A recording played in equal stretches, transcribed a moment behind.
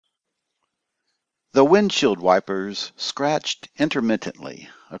The windshield wipers scratched intermittently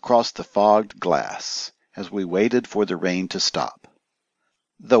across the fogged glass as we waited for the rain to stop.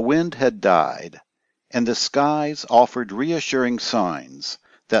 The wind had died, and the skies offered reassuring signs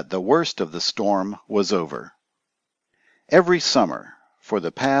that the worst of the storm was over. Every summer, for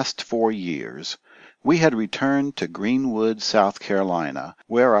the past 4 years, we had returned to Greenwood, South Carolina,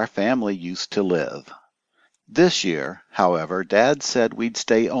 where our family used to live. This year, however, Dad said we'd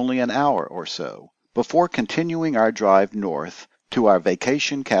stay only an hour or so, before continuing our drive north to our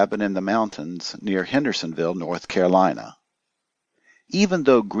vacation cabin in the mountains near Hendersonville, North Carolina. Even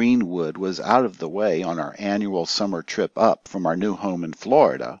though Greenwood was out of the way on our annual summer trip up from our new home in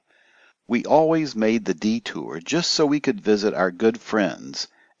Florida, we always made the detour just so we could visit our good friends,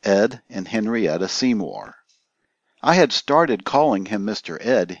 Ed and Henrietta Seymour. I had started calling him Mr.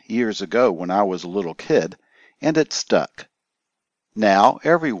 Ed years ago when I was a little kid, and it stuck. Now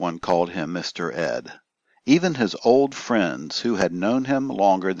everyone called him Mr. Ed, even his old friends who had known him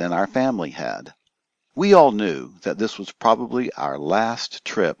longer than our family had. We all knew that this was probably our last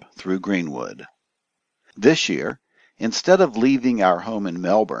trip through Greenwood. This year, instead of leaving our home in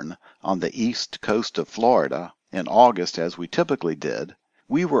Melbourne on the east coast of Florida in August as we typically did,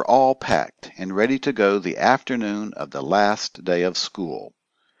 we were all packed and ready to go the afternoon of the last day of school.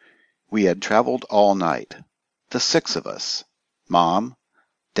 We had traveled all night, the 6 of us, Mom,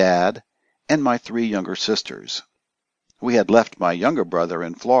 Dad, and my 3 younger sisters. We had left my younger brother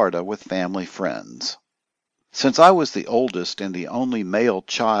in Florida with family friends. Since I was the oldest and the only male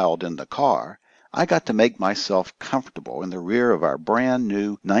child in the car, I got to make myself comfortable in the rear of our brand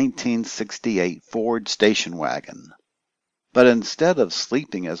new 1968 Ford station wagon. But instead of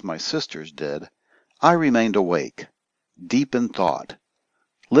sleeping as my sisters did, I remained awake, deep in thought,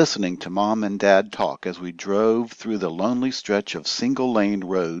 listening to Mom and Dad talk as we drove through the lonely stretch of single-lane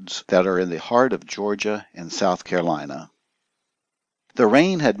roads that are in the heart of Georgia and South Carolina. The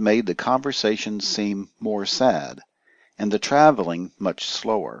rain had made the conversation seem more sad, and the traveling much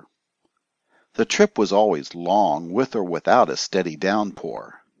slower. The trip was always long, with or without a steady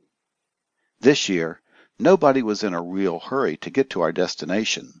downpour. This year, nobody was in a real hurry to get to our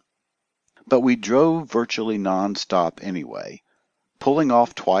destination, but we drove virtually non-stop anyway, pulling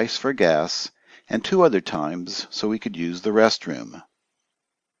off twice for gas and 2 other times so we could use the restroom.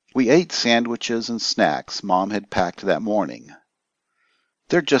 We ate sandwiches and snacks Mom had packed that morning.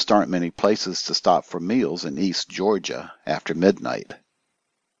 There just aren't many places to stop for meals in East Georgia after midnight.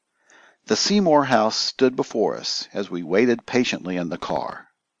 The Seymour house stood before us as we waited patiently in the car.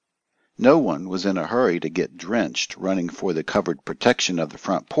 No one was in a hurry to get drenched running for the covered protection of the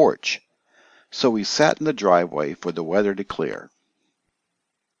front porch, so we sat in the driveway for the weather to clear.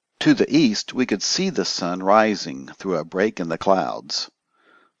 To the east we could see the sun rising through a break in the clouds.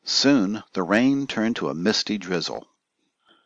 Soon the rain turned to a misty drizzle.